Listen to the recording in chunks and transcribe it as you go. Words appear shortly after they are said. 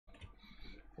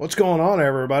What's going on,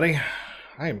 everybody?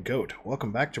 I am Goat.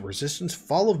 Welcome back to Resistance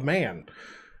Fall of Man.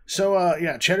 So,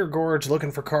 yeah, Cheddar Gorge,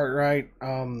 looking for Cartwright.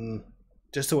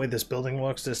 Just the way this building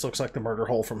looks, this looks like the murder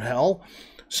hole from hell.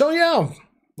 So, yeah,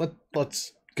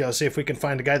 let's go see if we can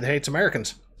find a guy that hates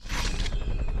Americans.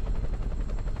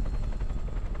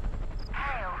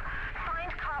 Hail.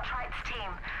 Find Cartwright's team.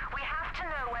 We have to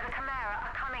know where the Chimera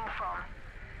are coming from.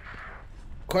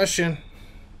 Question.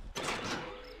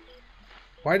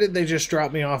 Why did they just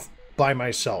drop me off by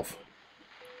myself?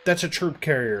 That's a troop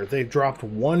carrier. They dropped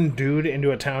one dude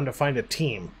into a town to find a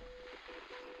team.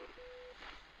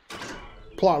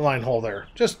 Plotline hole there.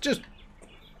 Just...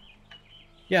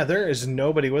 Yeah, there is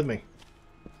nobody with me.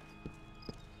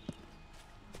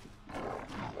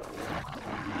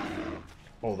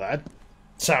 Oh, that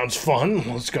sounds fun.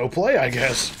 Let's go play, I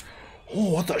guess.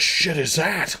 Oh, what the shit is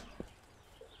that?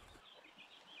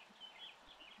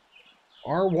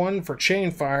 R1 for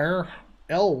chain fire,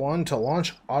 L1 to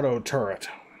launch auto turret.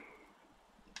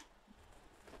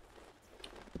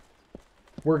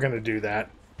 We're gonna do that.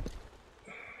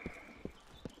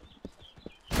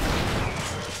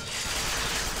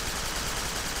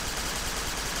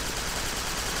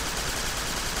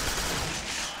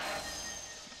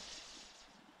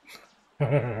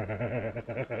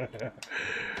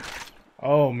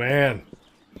 Oh man.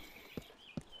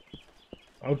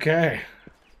 Okay.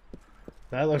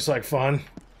 That looks like fun.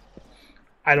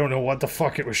 I don't know what the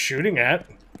fuck it was shooting at,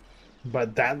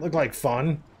 but that looked like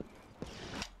fun.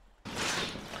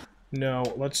 No,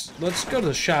 let's go to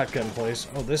the shotgun place.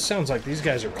 Oh, this sounds like these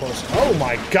guys are close. Oh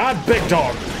my god, big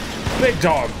dog! Big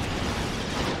dog!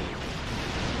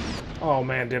 Oh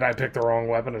man, did I pick the wrong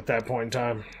weapon at that point in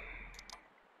time?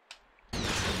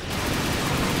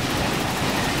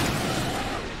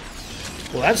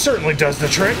 Well, that certainly does the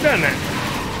trick, doesn't it?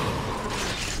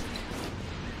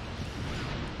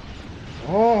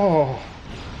 Oh,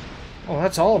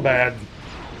 that's all bad.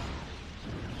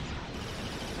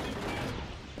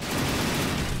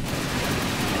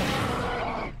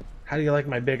 How do you like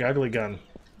my big ugly gun?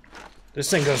 This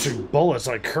thing goes through bullets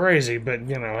like crazy, but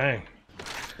you know, hey.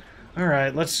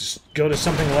 Alright, let's go to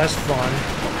something less fun.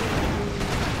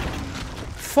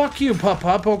 Fuck you, pup,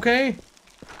 okay?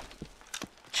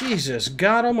 Jesus,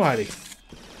 God almighty.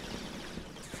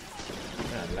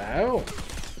 Hello?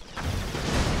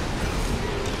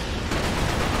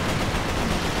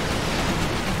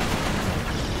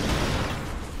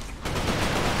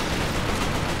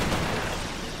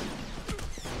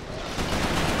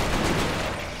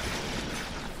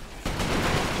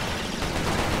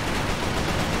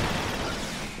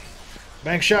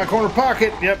 Bank shot, corner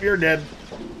pocket. Yep, you're dead.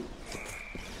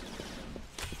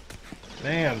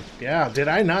 Man, yeah, did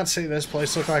I not say this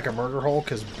place looked like a murder hole?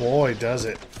 Because boy, does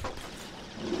it.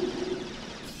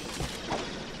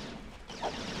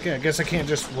 Okay, I guess I can't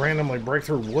just randomly break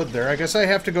through wood there. I guess I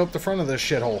have to go up the front of this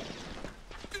shithole.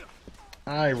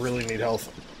 I really need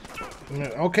health.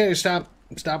 Okay, stop.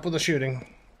 Stop with the shooting.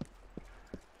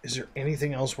 Is there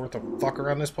anything else worth a fuck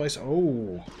around this place?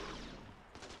 Oh.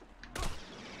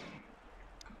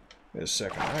 Wait a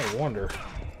second, I wonder.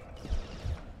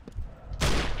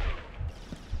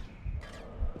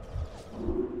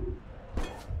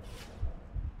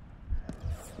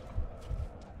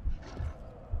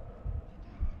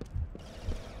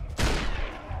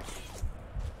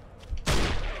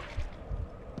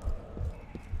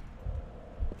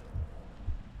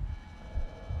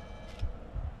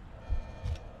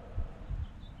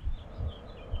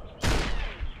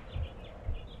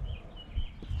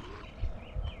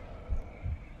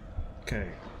 Okay.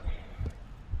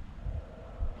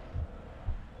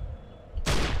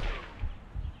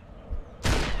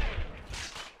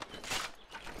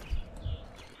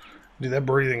 Dude, that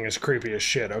breathing is creepy as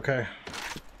shit, okay?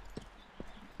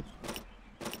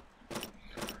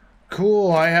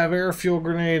 Cool, I have air fuel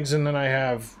grenades and then I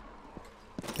have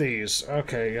these.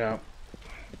 Okay, yeah.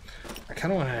 I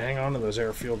kind of want to hang on to those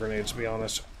air fuel grenades, to be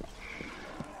honest.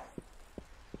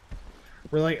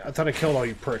 Really? I thought I killed all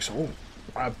you pricks. Oh.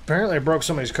 Apparently I broke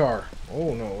somebody's car.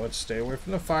 Oh no, let's stay away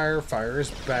from the fire. Fire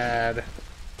is bad.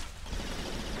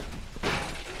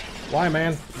 Why,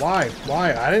 man? Why?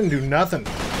 Why? I didn't do nothing.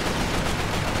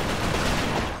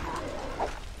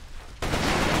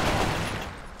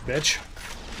 Bitch.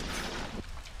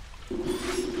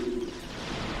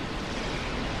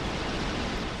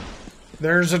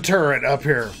 There's a turret up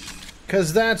here.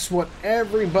 'Cause that's what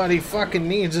everybody fucking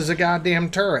needs is a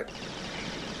goddamn turret.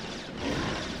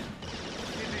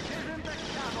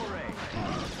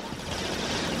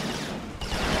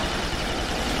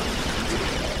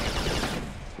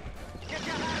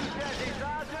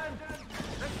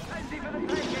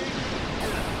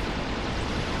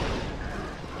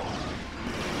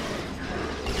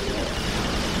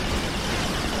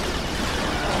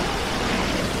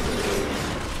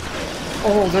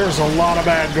 Oh, there's a lot of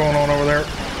bad going on over there.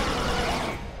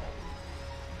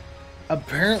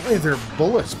 Apparently their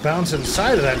bullets bounce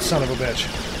inside of that son of a bitch.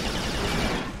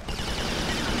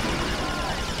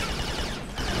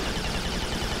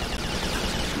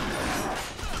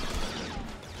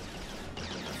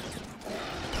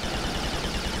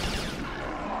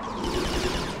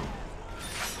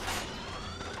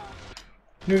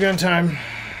 New gun time.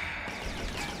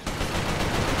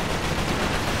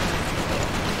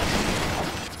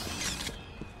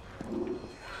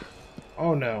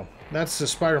 Oh no, that's the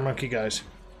spider monkey guys.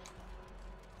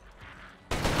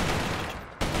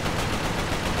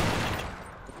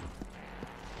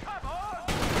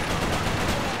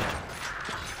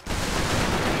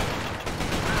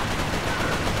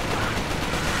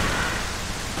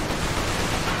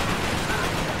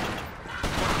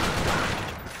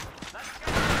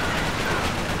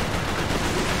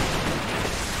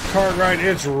 Cartwright,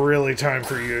 it's really time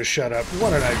for you to shut up.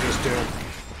 What did I just do?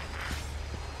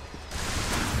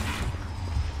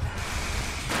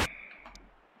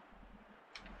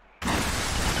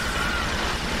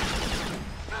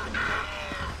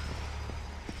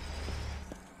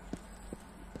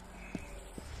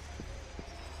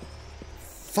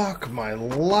 Fuck my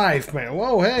life, man.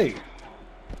 Whoa, hey.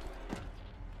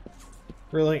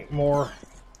 Really? More?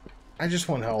 I just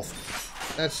want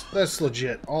health. That's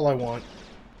legit. All I want.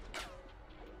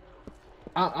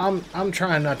 I'm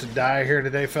trying not to die here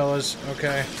today, fellas,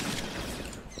 okay?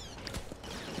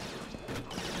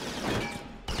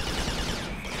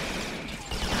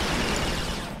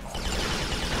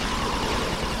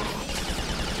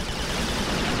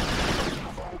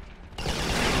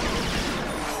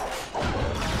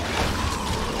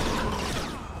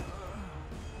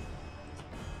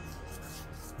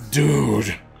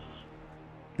 Dude.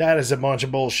 That is a bunch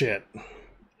of bullshit.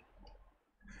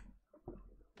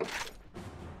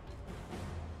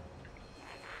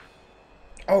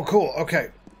 Oh, cool. Okay.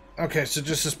 Okay, so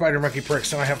just the spider monkey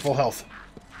pricks, and I have full health.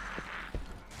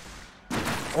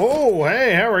 Oh,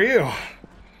 hey, how are you?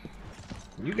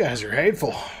 You guys are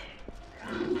hateful.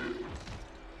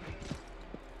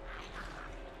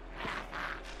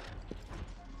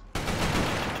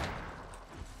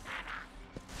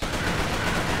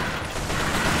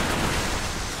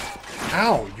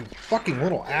 Ow, you fucking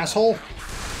little asshole.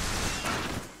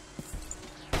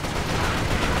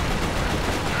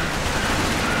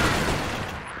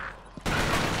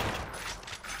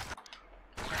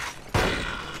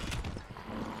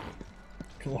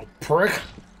 You little prick.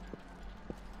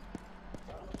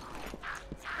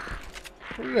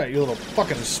 What do you got, you little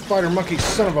fucking spider monkey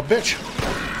son of a bitch?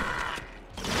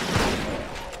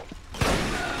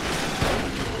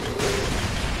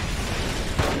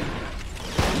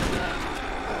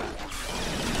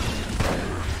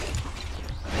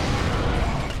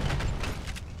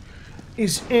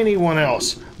 Is anyone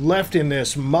else left in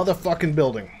this motherfucking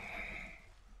building?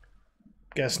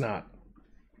 Guess not.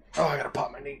 Oh, I gotta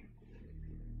pop my knee.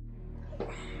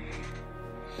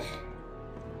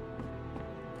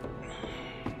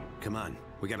 Come on,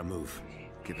 we gotta move.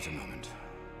 Give it a moment.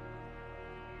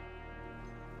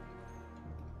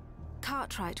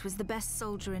 Cartwright was the best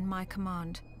soldier in my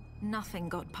command. Nothing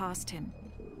got past him.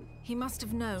 He must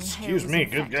have known Hale was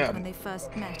infected when they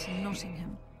first met in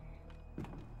Nottingham.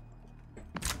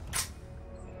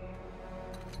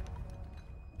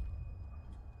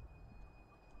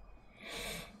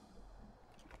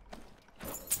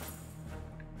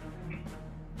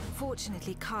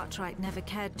 Fortunately, Cartwright never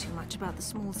cared too much about the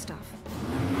small stuff.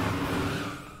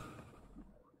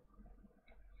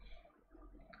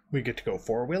 We get to go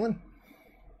four-wheeling?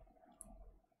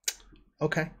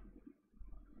 Okay.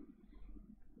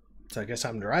 So I guess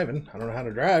I'm driving. I don't know how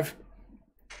to drive.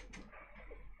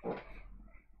 I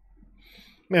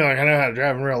mean, like, I know how to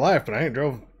drive in real life, but I ain't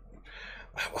drove...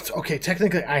 Okay,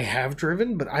 technically I have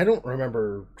driven, but I don't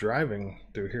remember driving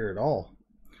through here at all.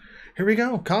 Here we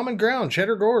go. Common ground,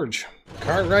 Cheddar Gorge.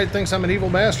 Cartwright thinks I'm an evil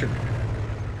bastard.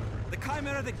 The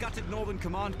chimera that gutted Northern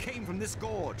Command came from this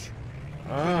gorge.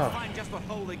 We Ah. couldn't find just what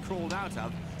hole they crawled out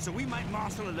of, so we might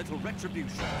marshal a little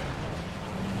retribution.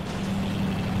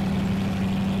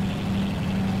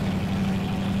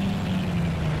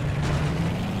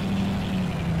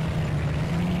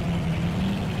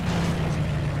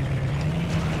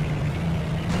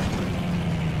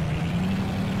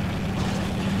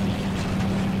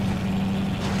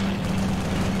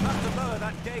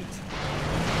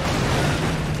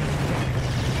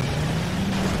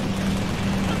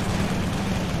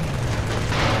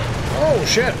 Oh,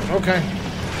 shit. Okay.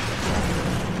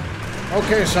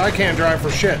 Okay, so I can't drive for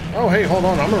shit. Oh, hey, hold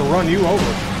on. I'm gonna run you over.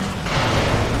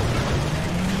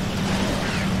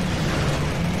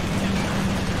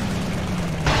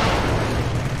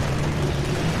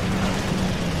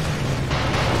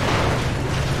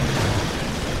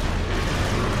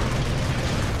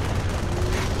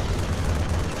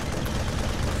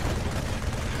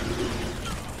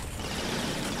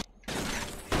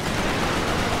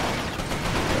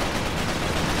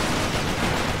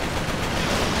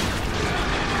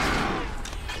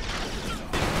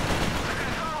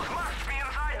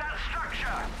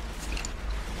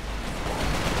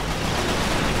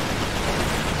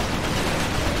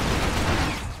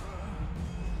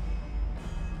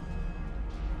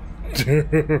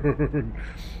 Dude.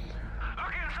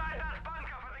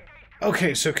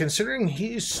 Okay, so considering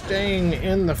he's staying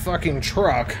in the fucking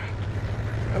truck,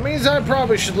 that means I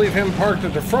probably should leave him parked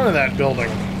at the front of that building,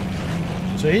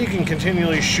 so he can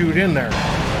continually shoot in there.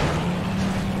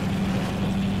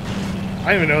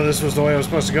 I didn't even know this was the way I was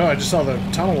supposed to go. I just saw the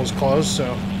tunnel was closed,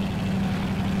 so...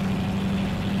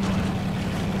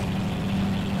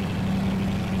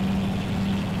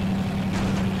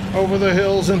 Over the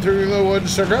hills and through the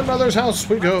woods to grandmother's house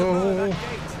we go.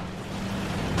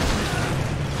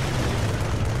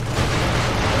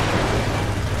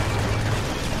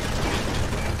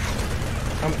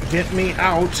 Get me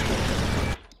out.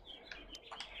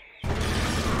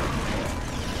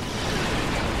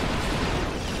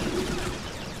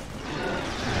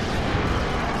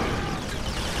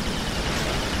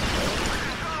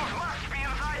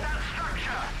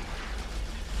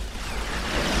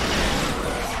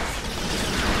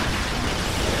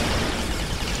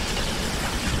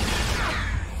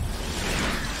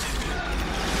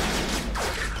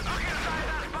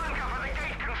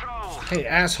 Hey,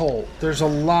 asshole, there's a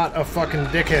lot of fucking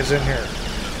dickheads in here.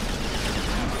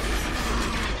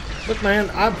 Look, man,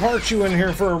 I parked you in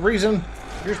here for a reason.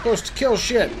 You're supposed to kill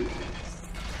shit.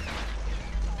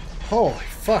 Holy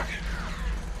fuck.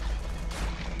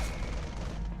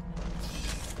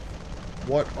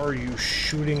 What are you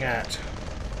shooting at?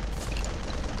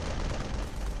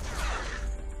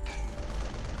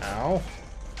 Ow.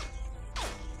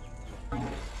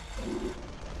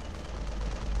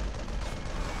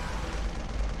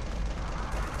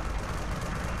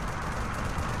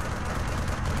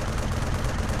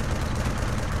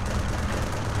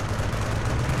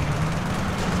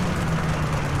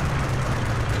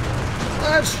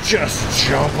 Let's just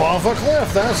jump off a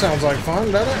cliff. That sounds like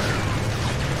fun, doesn't it?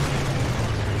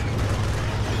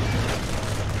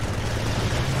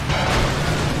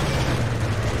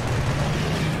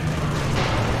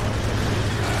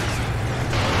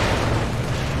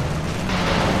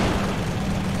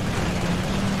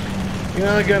 You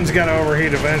know, the gun's got to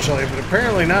overheat eventually, but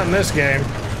apparently not in this game.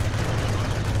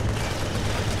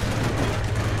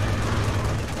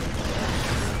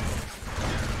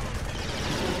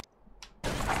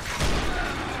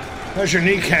 That's your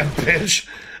kneecap, bitch.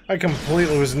 I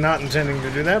completely was not intending to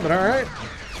do that, but alright.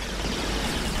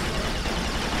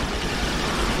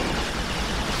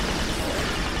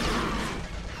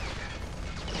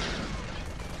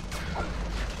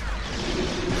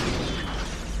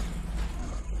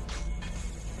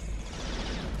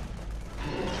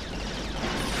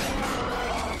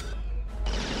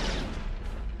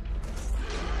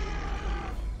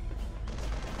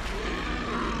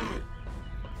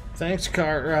 Thanks,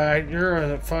 Cartwright. You're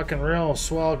a fucking real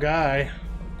swell guy.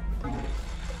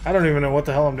 I don't even know what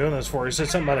the hell I'm doing this for. He said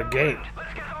something about a gate.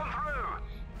 Let's get on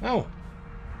through. Oh.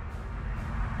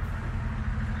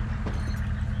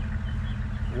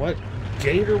 What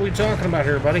gate are we talking about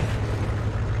here, buddy?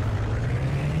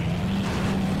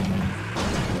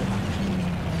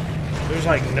 There's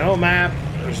like no map.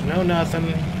 There's no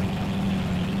nothing.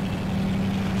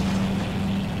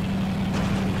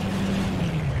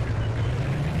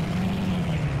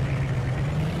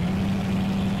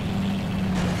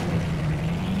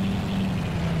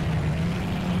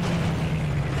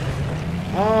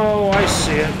 Oh, I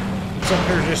see it. It's up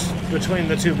here just between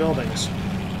the two buildings.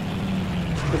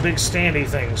 The big standy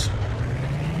things.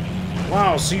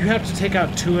 Wow, so you have to take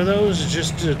out two of those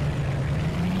just to...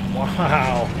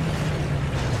 Wow.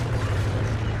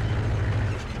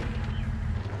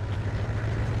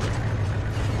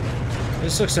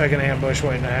 This looks like an ambush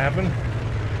waiting to happen.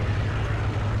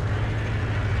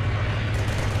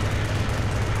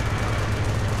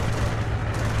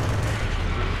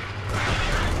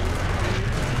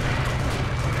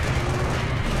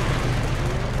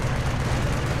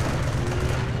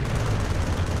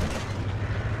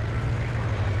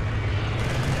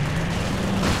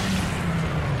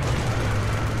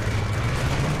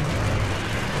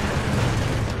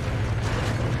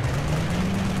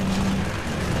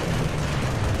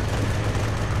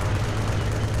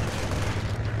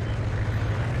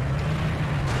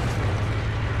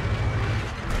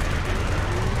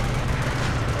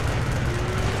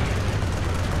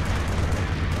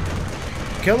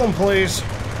 Kill him, please.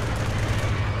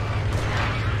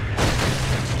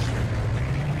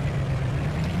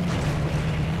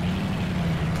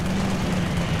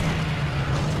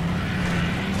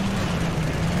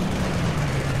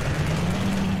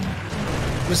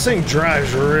 This thing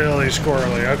drives really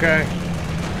squirrely, okay?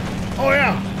 Oh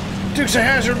yeah! Dukes of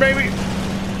Hazzard, baby!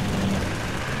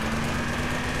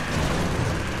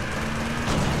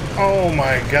 Oh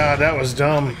my god, that was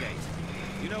dumb.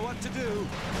 You know what to do.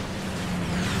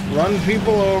 run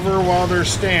people over while they're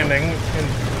standing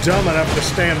and dumb enough to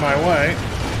stay in my way.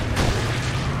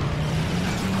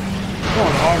 Come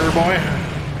on, auger boy.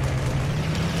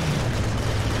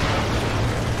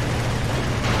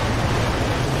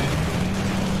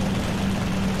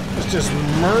 Let's just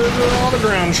murder all the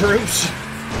ground troops.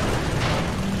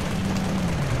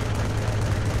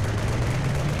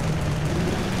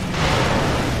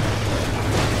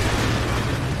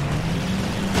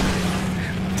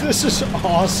 This is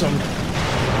awesome.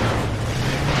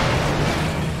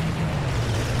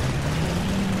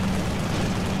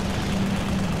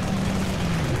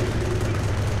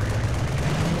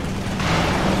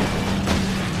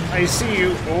 I see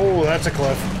you. Oh, that's a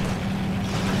cliff.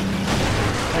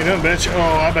 How you doing, bitch? Oh,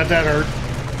 I bet that hurt.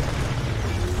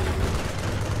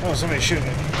 Oh, somebody's shooting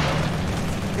me.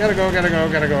 Gotta go, gotta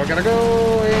go, gotta go, gotta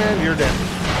go, and you're dead.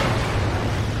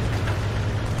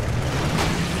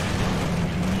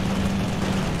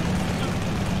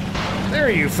 There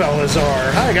you fellas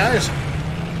are. Hi, guys.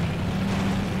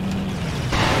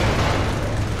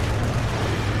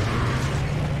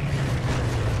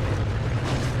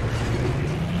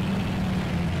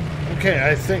 Okay,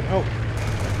 I think... Oh.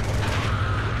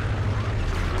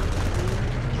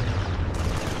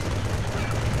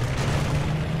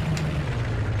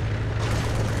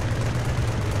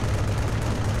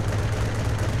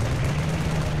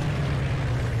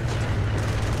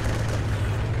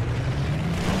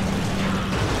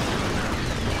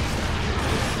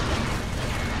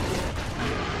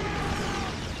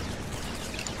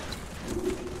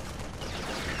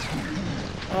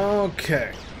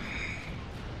 Okay.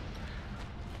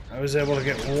 I was able to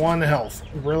get 1 health.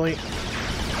 Really?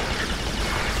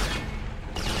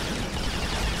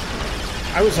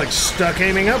 I was like stuck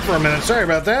aiming up for a minute. Sorry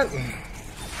about that.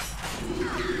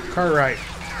 Cartwright.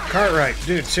 Cartwright.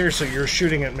 Dude, seriously, you're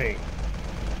shooting at me.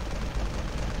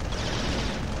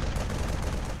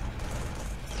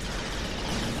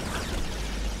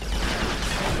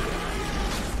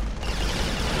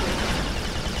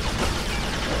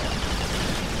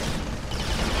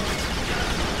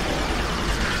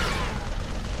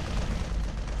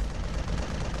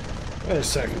 Wait a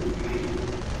second.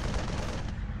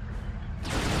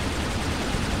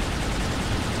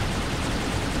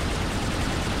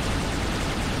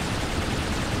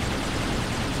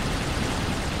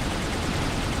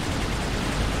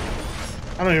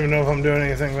 I don't even know if I'm doing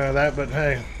anything about that, but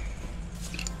hey.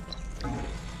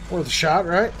 Worth a shot,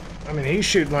 right? I mean, he's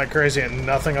shooting like crazy at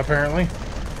nothing, apparently.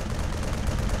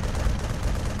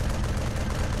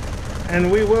 And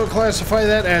we will classify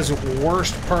that as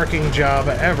worst parking job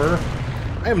ever.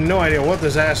 I have no idea what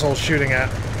this asshole's shooting at.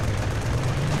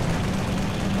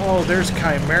 Oh, there's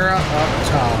Chimera up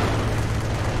top.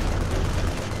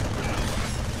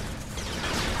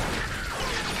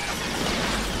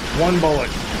 One bullet.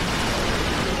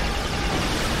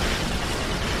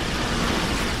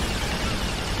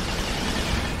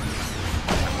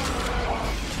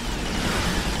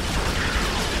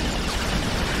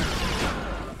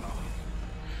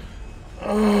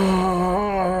 Oh,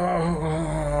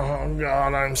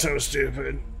 God, I'm so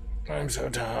stupid. I'm so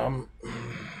dumb.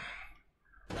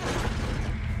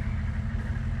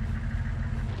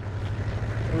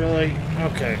 Really?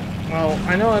 Okay. Well,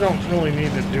 I know I don't really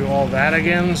need to do all that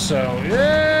again, so...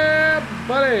 Yeah,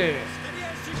 buddy!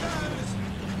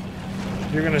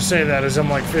 You're gonna say that as I'm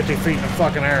like 50 feet in the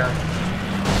fucking air.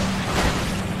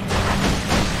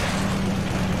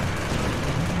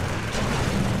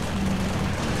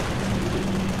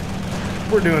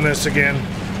 We're doing this again.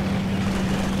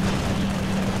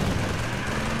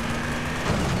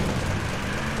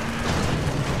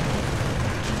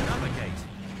 Navigate.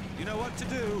 You know what to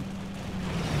do.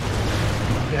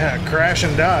 Yeah, crash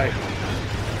and die.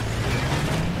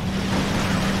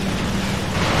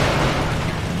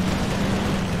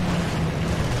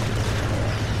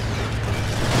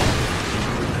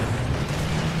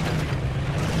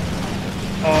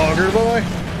 Auger boy?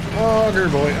 Auger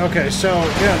boy. Okay, so,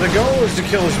 yeah, the goal is to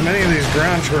kill as many of these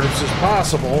ground troops as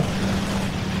possible.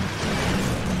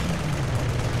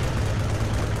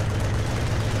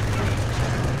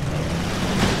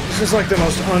 This is like the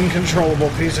most uncontrollable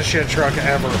piece of shit truck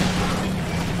ever.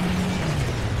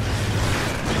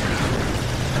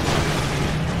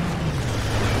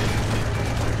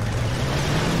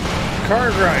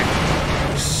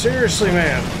 Cartwright. Seriously,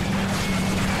 man.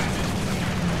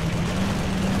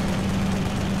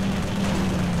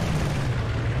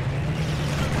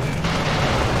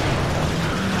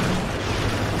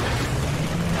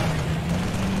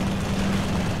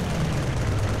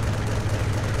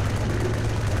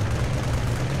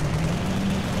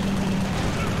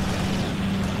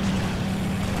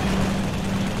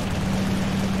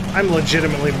 I'm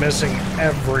legitimately missing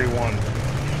everyone.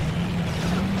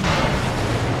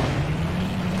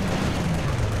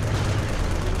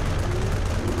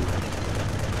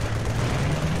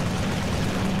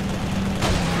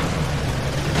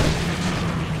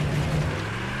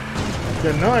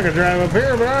 Didn't know I could drive up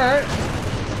here, but alright.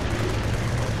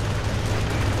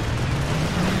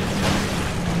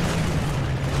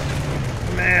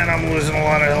 Man, I'm losing a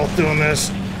lot of health doing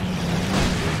this.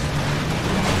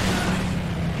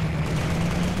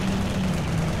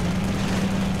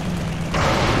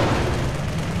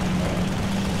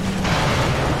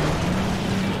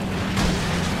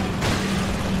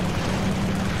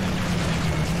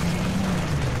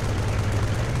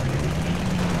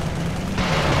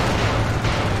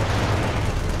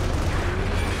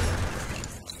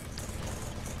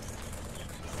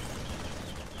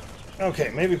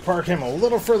 Okay, maybe park him a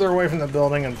little further away from the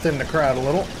building and thin the crowd a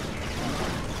little.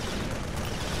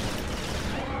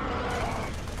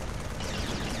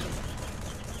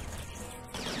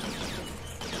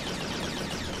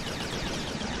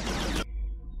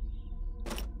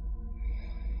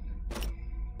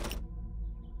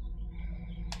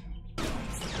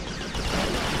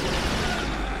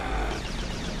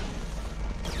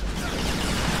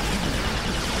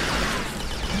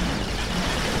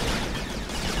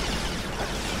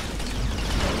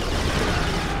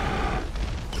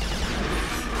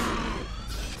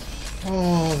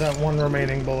 Oh, that one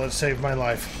remaining bullet saved my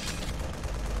life.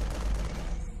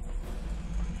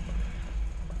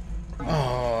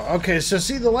 Oh, okay, so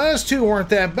see, the last two weren't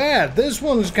that bad. This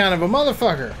one's kind of a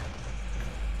motherfucker.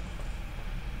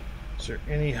 Is there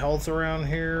any health around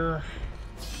here?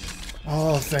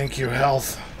 Oh, thank you,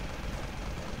 health.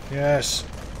 Yes.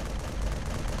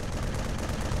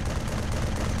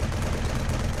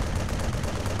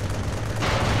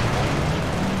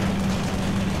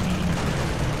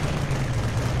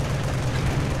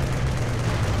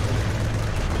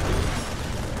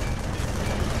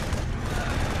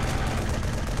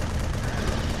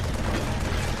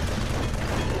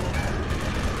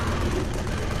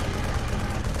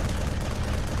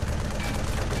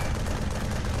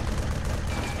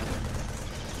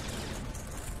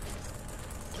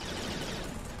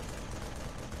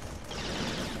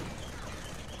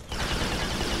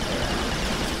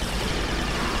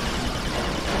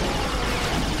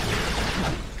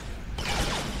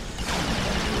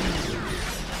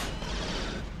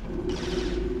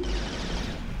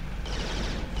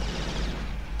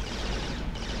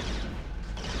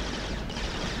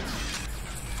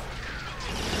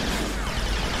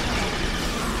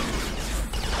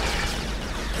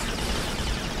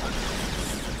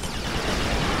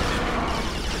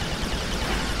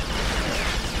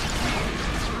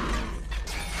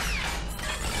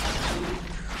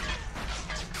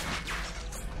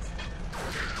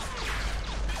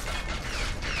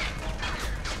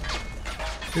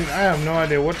 Dude, I have no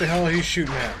idea what the hell he's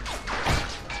shooting at.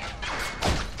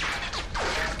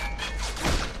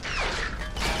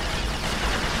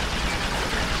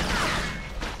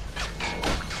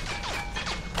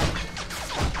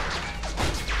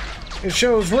 It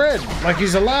shows red, like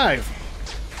he's alive.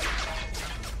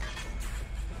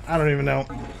 I don't even know.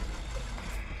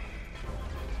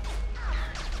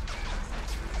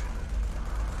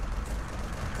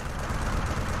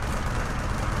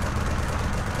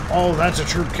 Oh, that's a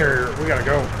troop carrier. We gotta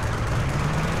go.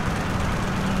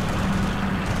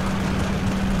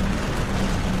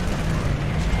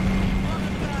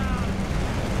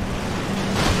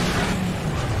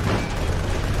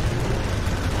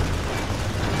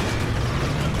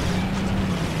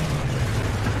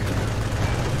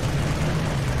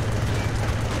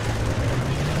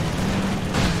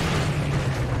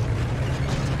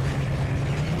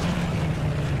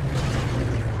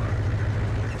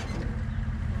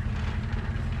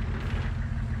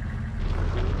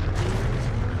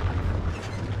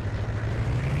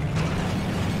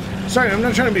 Sorry, I'm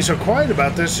not trying to be so quiet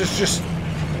about this. It's just,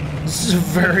 this is a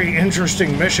very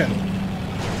interesting mission.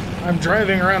 I'm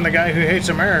driving around the guy who hates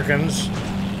Americans,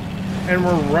 and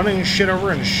we're running shit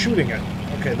over and shooting it.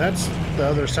 Okay, that's the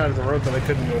other side of the road that I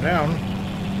couldn't go down.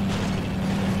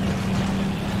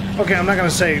 Okay, I'm not gonna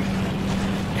say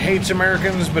hates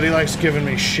Americans, but he likes giving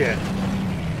me shit.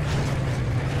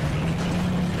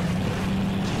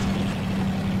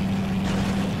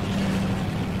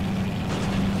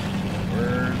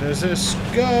 Where does this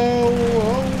go?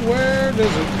 Oh, where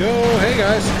does it go? Hey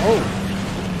guys.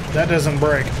 Oh, that doesn't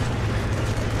break.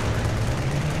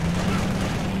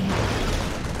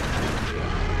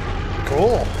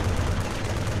 Cool.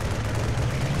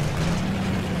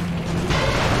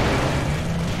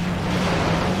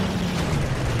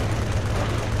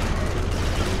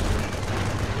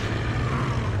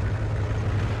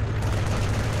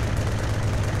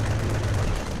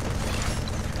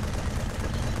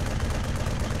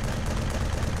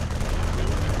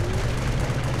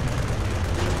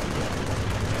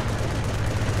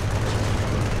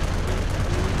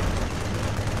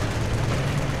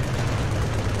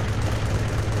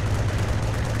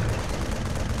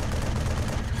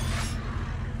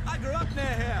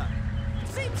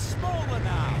 bit smaller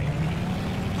now.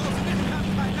 Of course, we didn't have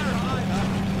Chimera either.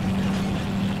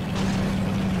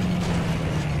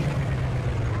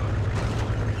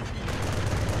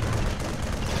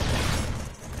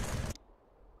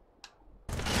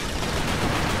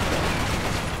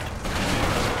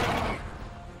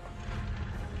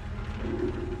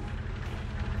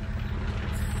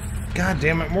 God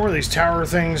damn it, more of these tower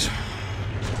things.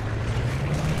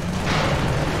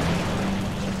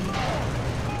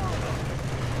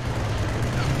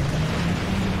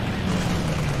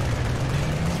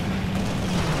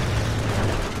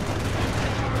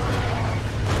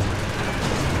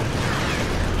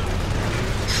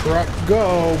 Truck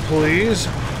go, please.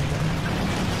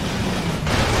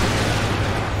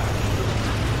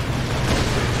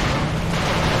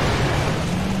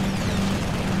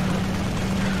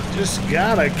 Just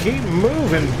gotta keep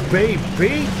moving,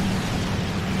 baby.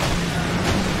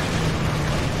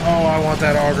 Oh, I want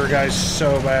that auger guy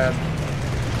so bad.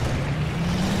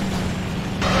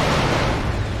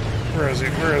 Where is he?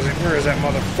 Where is he? Where is that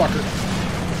motherfucker?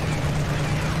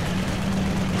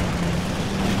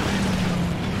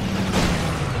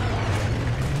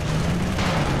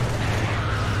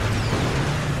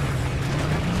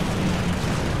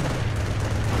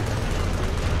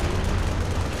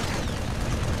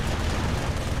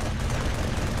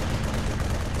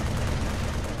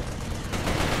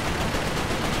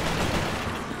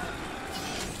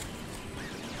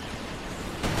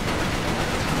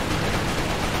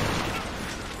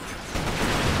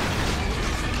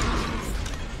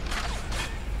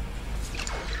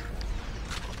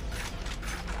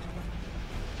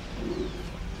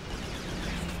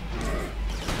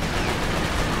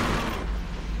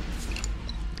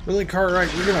 Really,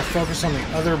 Cartwright, you're gonna focus on the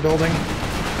other building?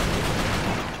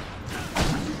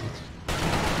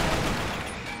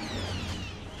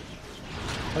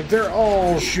 Like, they're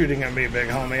all shooting at me, big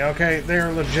homie, okay?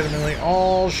 They're legitimately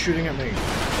all shooting at me.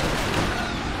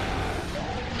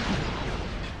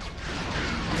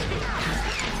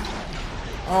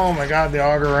 Oh my god, the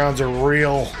auger rounds are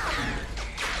real.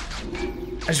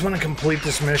 I just want to complete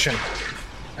this mission.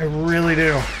 I really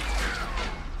do.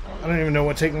 I don't even know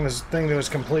what taking this thing to its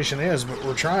completion is, but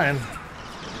we're trying.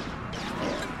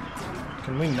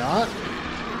 Can we not?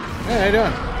 Hey, how you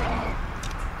doing?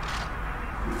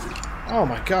 Oh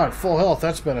my god, full health.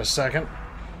 That's been a second.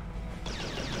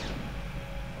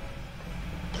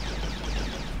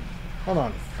 Hold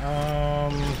on.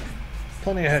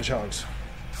 Plenty of hedgehogs.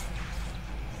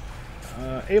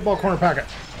 8-ball corner pocket.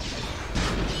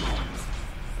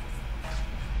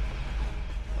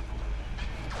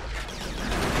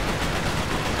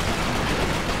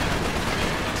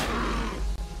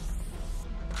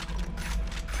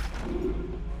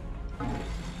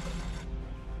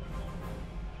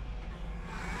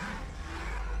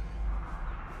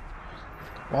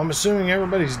 Well, I'm assuming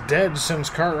everybody's dead since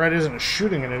Cartwright isn't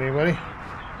shooting at anybody.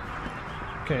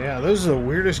 Okay, yeah, those are the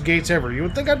weirdest gates ever. You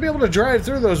would think I'd be able to drive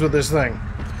through those with this thing.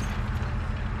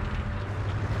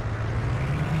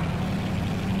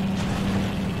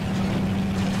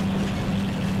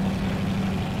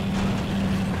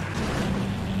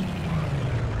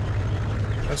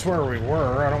 That's where we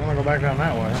were. I don't want to go back down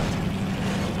that way.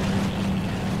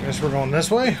 Guess we're going this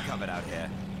way? Covered out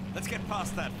here. Let's get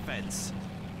past that fence.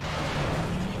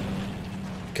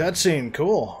 Cutscene,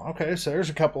 cool. Okay, so there's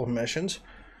a couple of missions.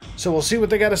 So we'll see what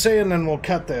they got to say, and then we'll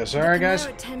cut this. All right, guys?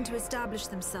 The tend to establish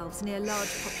themselves near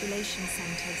large population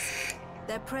centers.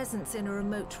 Their presence in a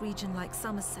remote region like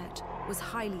Somerset was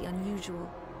highly unusual.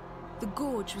 The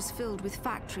Gorge was filled with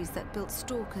factories that built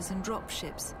stalkers and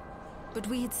dropships, but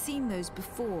we had seen those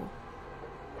before.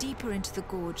 Deeper into the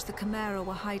Gorge, the Chimera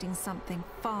were hiding something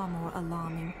far more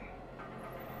alarming.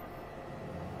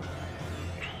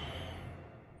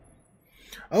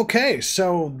 Okay,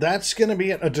 so that's going to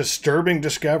be a disturbing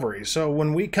discovery. So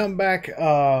when we come back,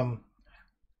 I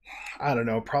don't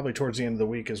know, probably towards the end of the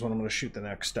week is when I'm going to shoot the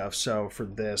next stuff. So for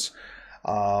this,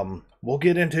 we'll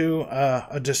get into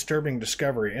a disturbing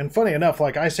discovery. And funny enough,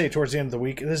 like I say towards the end of the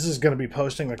week, this is going to be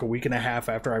posting like a week and a half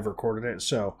after I've recorded it.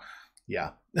 So,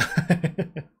 yeah.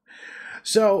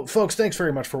 So, folks, thanks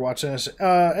very much for watching this.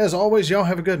 As always, y'all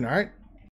have a good one, all right?